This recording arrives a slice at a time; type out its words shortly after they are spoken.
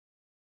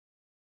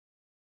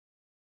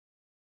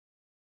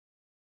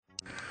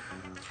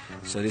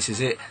So this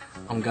is it.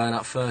 I'm going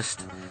up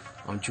first.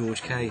 I'm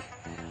George K.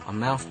 I'm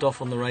mouthed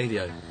off on the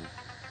radio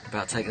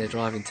about taking a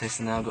driving test,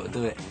 and now I've got to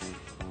do it.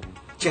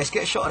 Jess,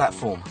 get a shot of that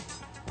form.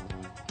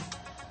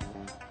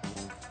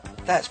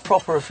 That's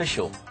proper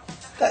official.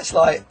 That's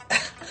like...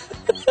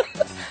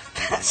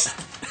 that's...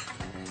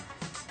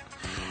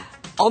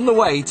 On the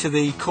way to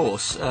the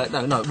course,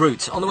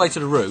 route. On the way to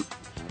the route,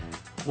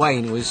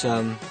 Wayne was,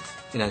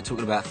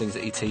 talking about things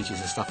that he teaches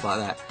and stuff like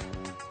that.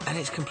 And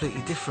it's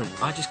completely different.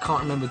 I just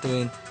can't remember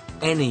doing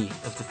any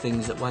of the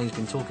things that Wayne's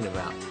been talking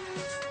about.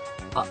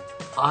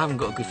 I haven't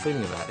got a good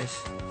feeling about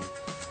this.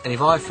 And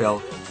if I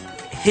fail,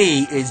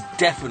 he is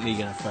definitely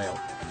going to fail.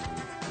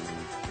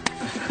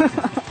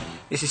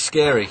 This is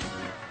scary.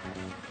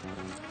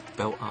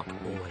 Belt up,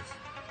 always.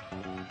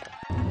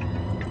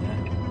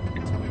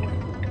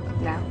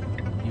 Now.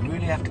 You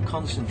really have to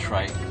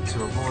concentrate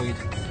to avoid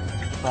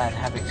bad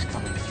habits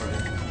coming through.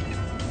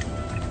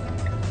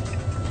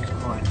 It's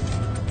quite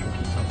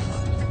tricky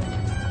sometimes.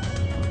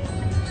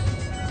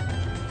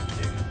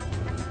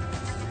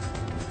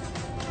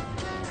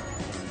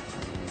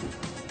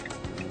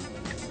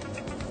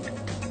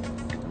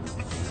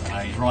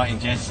 He's writing,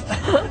 Jess.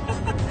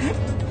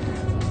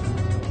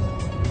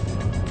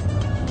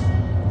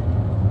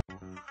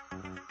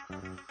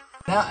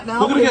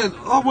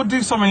 Now we'll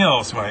do something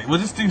else, mate. We'll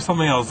just do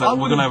something else that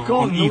we're going to have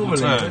on equal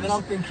terms. But then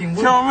I'm thinking, do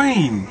you know what I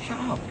mean? Shut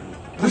up.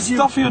 The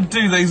stuff you'll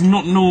do that he's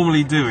not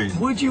normally doing.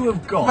 Would you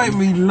have gone? Make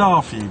me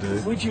laugh, you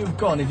do. Would you have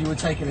gone if you were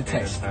taking a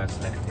test?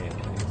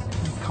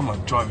 Come on,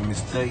 driving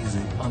Miss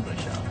Daisy. Andre,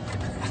 shut up.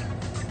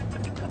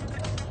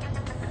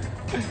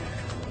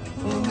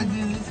 Oh, I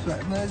do this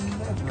right, no, I do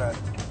that right.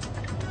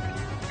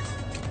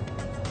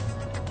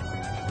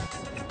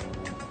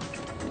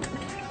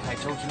 Okay,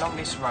 George, along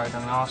this road, I'm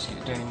going to ask you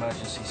to do an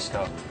emergency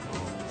stop.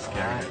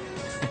 Alright.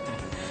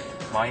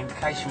 My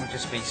indication would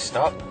just be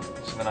stop.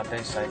 So when I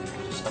do so, if you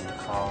can just stop the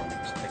car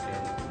as quickly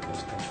and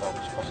as controlled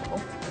as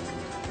possible.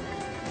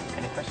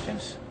 Any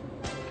questions?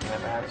 Do you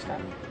remember how it's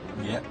done?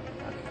 Yeah. Okay.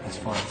 That's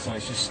fine. So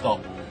it's just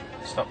stop.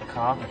 Stop the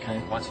car.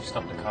 Okay. Once you've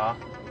stopped the car,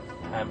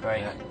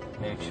 handbrake,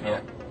 neutral.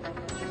 Yeah.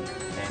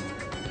 Then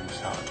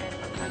start again.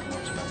 Okay,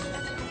 more space.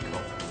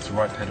 Cool. It's the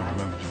right pedal,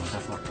 remember, George.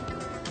 That's not...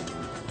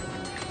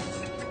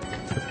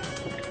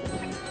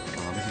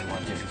 Oh, this is why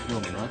Jess is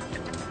filming, right?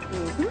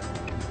 Mm-hmm.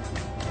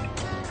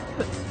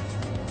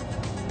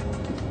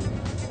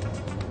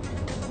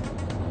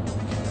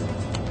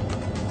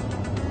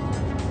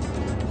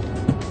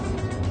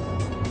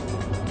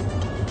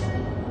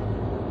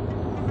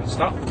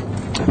 Stop.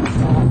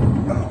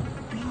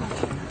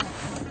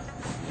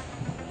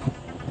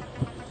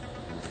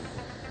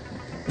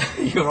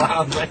 You're right,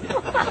 Andre.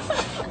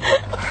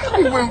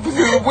 He went through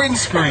the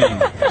windscreen.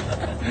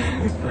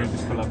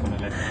 Just pull up on the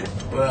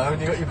left. Well, haven't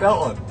you got your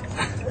belt on?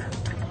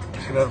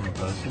 Should have a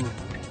person.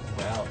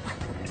 Well.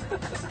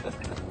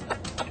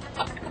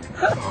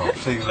 Oh,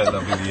 please let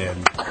that be the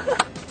end.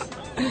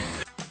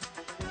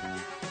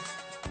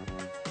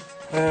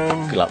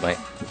 Good luck, mate.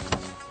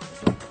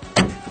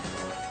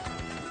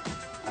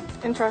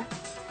 Intro.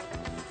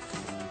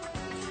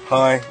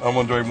 Hi, I'm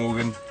Andre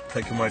Morgan,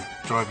 taking my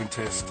driving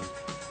test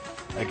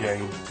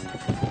again.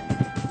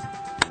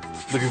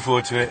 Looking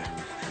forward to it.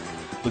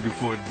 Looking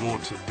forward more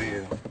to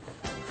the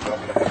I'm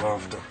going to have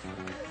after.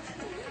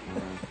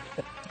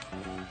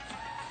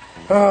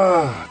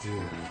 Ah,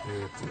 dear.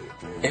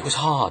 It was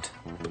hard.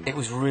 It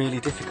was really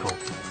difficult.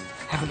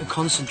 Having to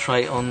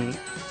concentrate on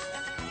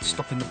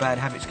stopping the bad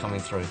habits coming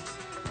through.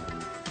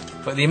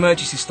 But the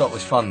emergency stop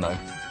was fun, though.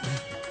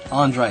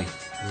 Andre,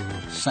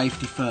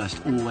 safety first.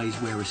 Always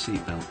wear a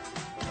seatbelt.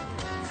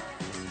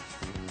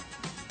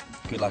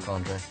 Good luck,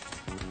 Andre.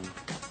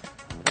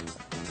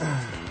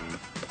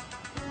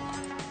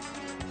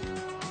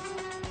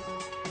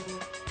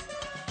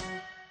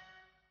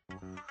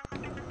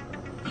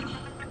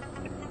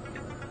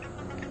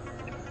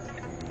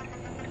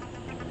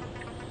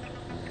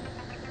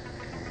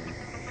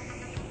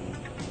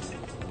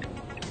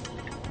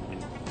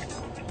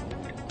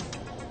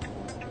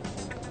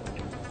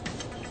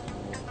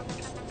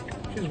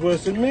 She's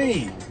worse than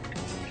me.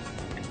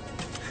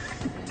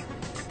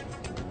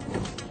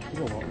 You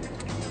know what?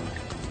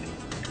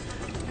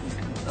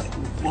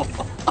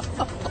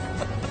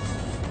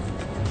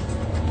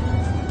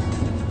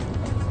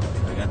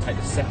 We're going to take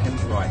the second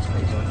right,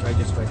 please, Andre,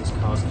 just where this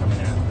car's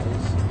coming out,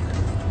 please.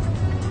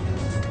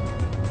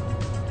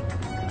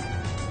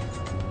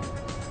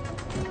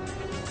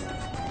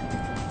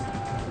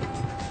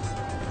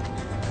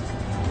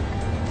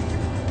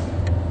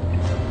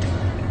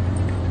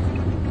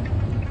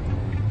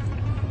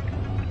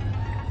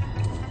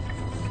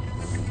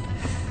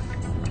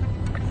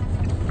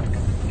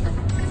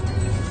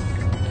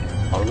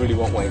 I really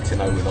want Wayne to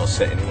know we're not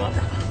setting him up.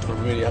 I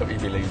really hope he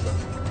believes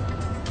us.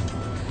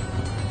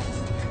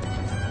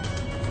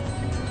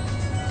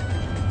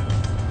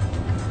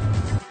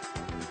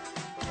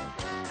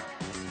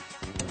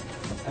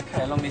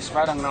 Okay, along this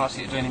road I'm going to ask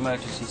you to do an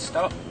emergency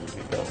stop.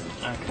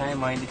 Okay,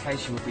 my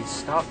indication would be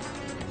stop.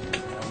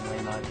 And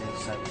when I do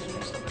so,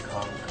 just stop the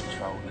car and control.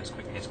 control as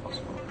quickly as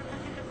possible.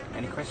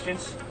 Any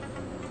questions?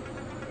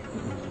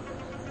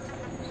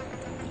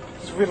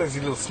 Just realised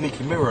your little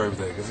sneaky mirror over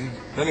there, because you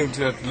don't even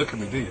have to look at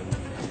me, do you?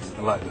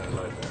 I like that,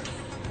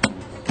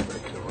 Very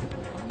clever.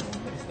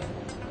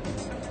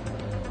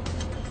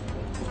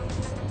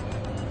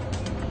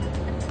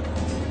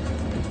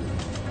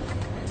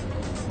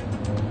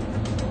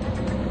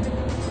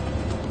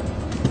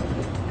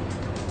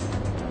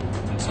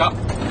 Stop.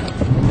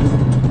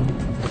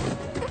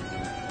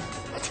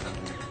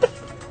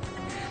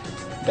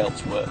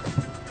 Belts work.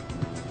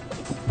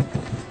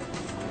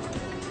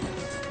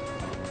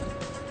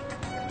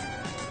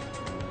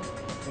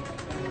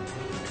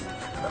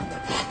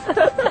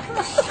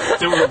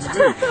 Don't know what to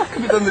do.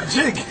 Could have done the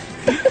jig.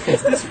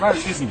 It's this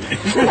rash, isn't it?